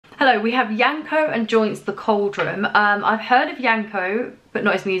Hello, we have Yanko and Joints the Cauldron. I've heard of Yanko, but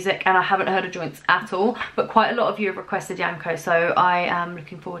not his music, and I haven't heard of Joints at all, but quite a lot of you have requested Yanko, so I am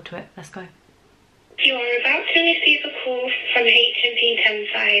looking forward to it. Let's go. You are about to receive a call from HMP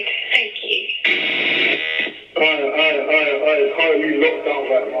Thameside. Thank you. Currently locked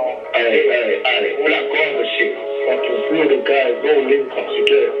down right now. Black Gaza shit. Fucking Florida guys, no link ups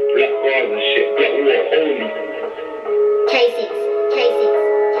again. Black Gaza shit. Black war only. K6.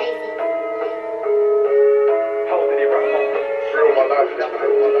 How did it run? Through my life. With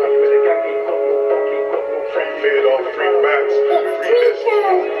a gang, ain't got no fucking, got no friend. Made off 3 bags, 3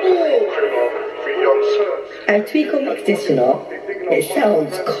 lists, 3 young sons. Tweeko mixed this, you know. It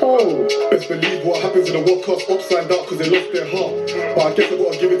sounds cold. Best believe what happens in the World Cup upside down because they lost their heart. But I guess I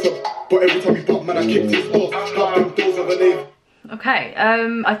gotta give it up. But every time we bump, man, I kicked his off. Those are the name. Okay,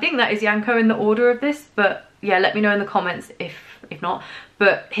 I think that is Yanko in the order of this, but yeah, let me know in the comments if not.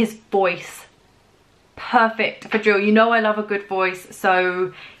 But his voice, perfect for drill. You know I love a good voice,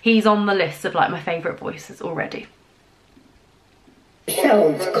 so he's on the list of like my favourite voices already.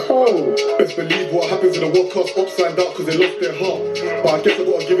 Sounds cold. Best believe what happens in the World Cup upside down because they lost their heart. But I guess I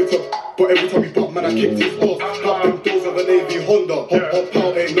gotta give it up. But every time we bump, man, I kicked his off. Those are the Navy Honda. Hop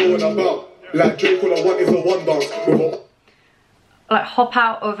out, ain't no one about. Like Drake, all I want is a one bounce. Like hop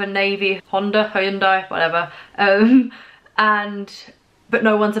out of a Navy Honda, Hyundai, whatever. But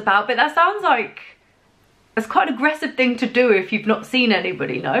no one's about. But that sounds like it's quite an aggressive thing to do if you've not seen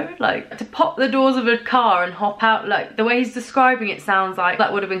anybody, no? Like to pop the doors of a car and hop out, like the way he's describing it sounds like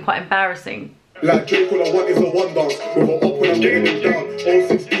that would have been quite embarrassing. Like Drake, all I want is a one bounce. With a up when I'm getting it down. All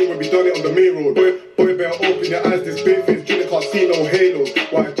 16 when we done it on the main road. Boy better open your eyes, this big face drink, can't see no halos.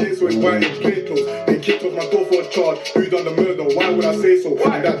 Why James was white in play clothes. They kicked off my door for a charge. Who done the murder? Why would I say so?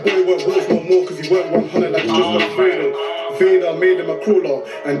 And that boy weren't worth no more because he weren't 100 like he's just afraid of. Vader made him a crawler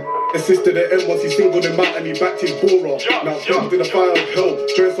and assisted the M once he singled him out and he backed his bora. Now jumped in the fire of hell.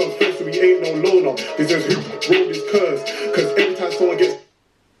 Dressed on face so he ain't no loner. This is who wrote this curse. Cause every time someone gets...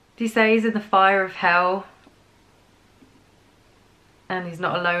 Do you say he's in the fire of hell? And he's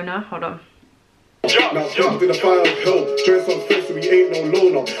not a loner? Hold on. Now jumped in the fire of hell. Dressed on face so he ain't no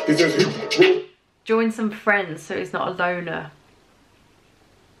loner. This is who wrote... Join some friends so he's not a loner.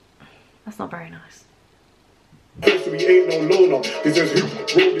 That's not very nice. So he ain't no loner. This is who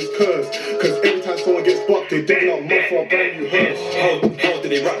wrote this curse. Cause every time someone gets bucked, they digging up mud for a brand new hearse. How do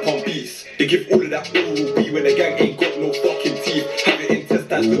they rap on beats? They give all of that oral B when the gang ain't got no fucking teeth. Have it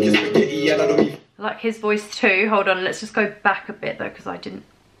intestines looking spaghetti and I don't even... I like his voice too. Hold on, let's just go back a bit though because I didn't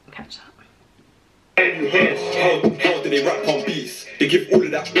catch that. How do they rap on beats? They give all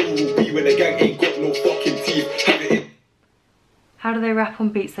of that oral B when the gang ain't got no fucking teeth. Have it in... How do they rap on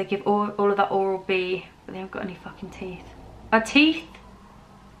beats? They give all of that oral B, but they haven't got any fucking teeth. Are teeth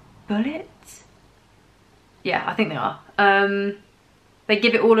bullets? Yeah, I think they are. They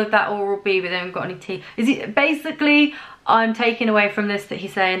give it all of that oral B, but they haven't got any teeth. Is it basically? I'm taking away from this that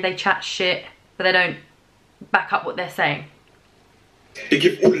he's saying they chat shit, but they don't back up what they're saying. They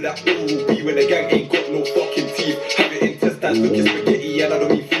give all of that oral B when the gang ain't got no fucking teeth. Have it intestines looking spaghetti and I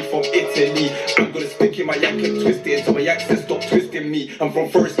don't mean food from Italy. I'm gonna stick in my yank and twist it until my yank says stop twisting me. I'm from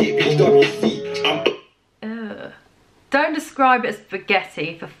first gate BWC. Don't describe it as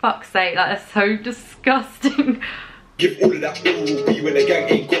spaghetti, for fuck's sake. Like, that's so disgusting. Give all of that oral B when the gang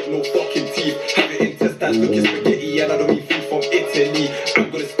ain't got no fucking teeth. Have it intestines looking spaghetti and I don't mean food from Italy. I'm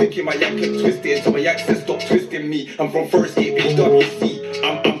gonna stick in my yank and twist it until my yank says stop twisting me. I'm from first gate BWC.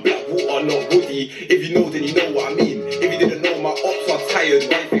 I'm black water, not woody. If you know, then you know what I mean. If you didn't know, my ops are tired.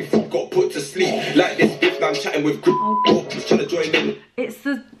 My food got put to sleep. Like this if I'm chatting with group, just trying to join in. It's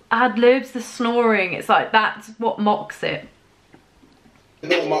the ad-libs, the snoring. It's like that's what mocks it.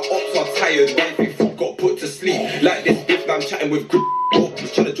 No, my ops are tired. My food got put to sleep. Like this if I'm chatting with group,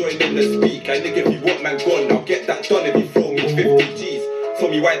 just trying to join in the speak. And nigga, if you want man gone, I'll get that done if you throw me 50 G's. Tell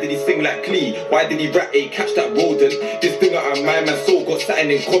me why did he sing like Clee? Why did he rap a catch that rodent? This thing and my man soul got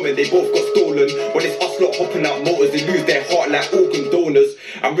something in common. They both got stolen. When it's us lot hopping out motors, they lose their heart like organ donors.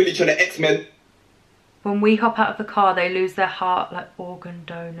 I'm really trying to X-Men. When we hop out of the car, they lose their heart like organ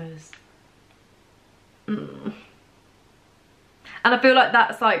donors. And I feel like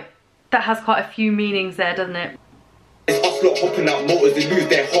that's like, that has quite a few meanings there, doesn't it? It's us lot hopping out motors, they lose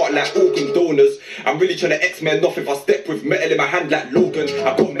their heart like organ donors. I'm really trying to X-Men off if I step with metal in my hand like Logan.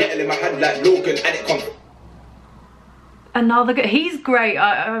 I got metal in my hand like Logan and it comes... Another good, he's great.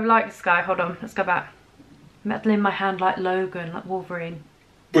 I like this guy. Hold on, let's go back. Metal in my hand like Logan, like Wolverine.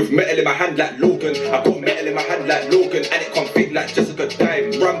 With metal in my hand like Logan. I got metal in my hand like Logan and it come fit like Jessica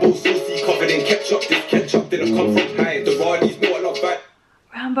Dime. Rambo saucy covered in ketchup. This ketchup didn't come from Heinz. The Raleig's not a lot back.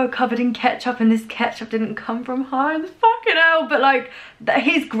 Rambo covered in ketchup, and this ketchup didn't come from Heinz. Fucking hell, but like,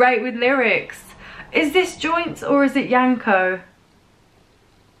 he's great with lyrics. Is this Joints or is it Yanko?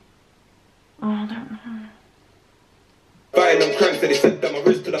 Oh, I don't know. Buying them cramps, they said that my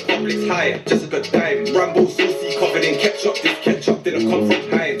wrist to the public's high. Jessica dime, Rambo saucy covered in ketchup. This ketchup didn't come from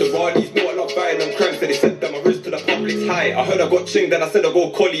Heinz. The Raleigh know I love buying them cramps, they said that my wrist to the public's high. I heard I got chinged, then I said I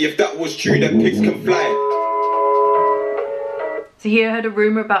go collie. If that was true, then pigs can fly. So he heard a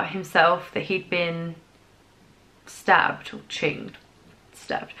rumour about himself that he'd been stabbed or chinged.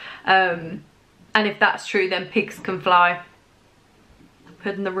 Stabbed. And if that's true, then pigs can fly.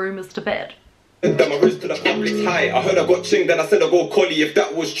 Putting the rumours to bed. That my wrist to the public's high. I heard I got chinged, then I said I go collie. If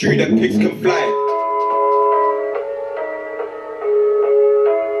that was true, then pigs can fly.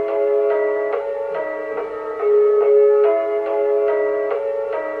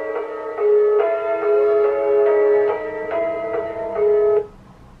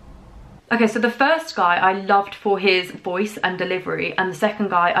 Okay, so the first guy I loved for his voice and delivery, and the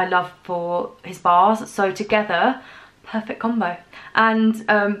second guy I loved for his bars. So together, perfect combo. And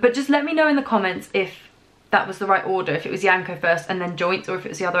but just let me know in the comments if that was the right order, if it was Yanko first and then Joints, or if it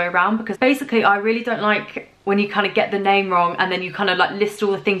was the other way around, because basically I really don't like when you kind of get the name wrong and then you kind of like list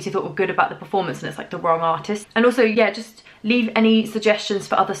all the things you thought were good about the performance and it's like the wrong artist. And also, yeah, just leave any suggestions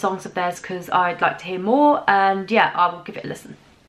for other songs of theirs because I'd like to hear more, and yeah, I will give it a listen.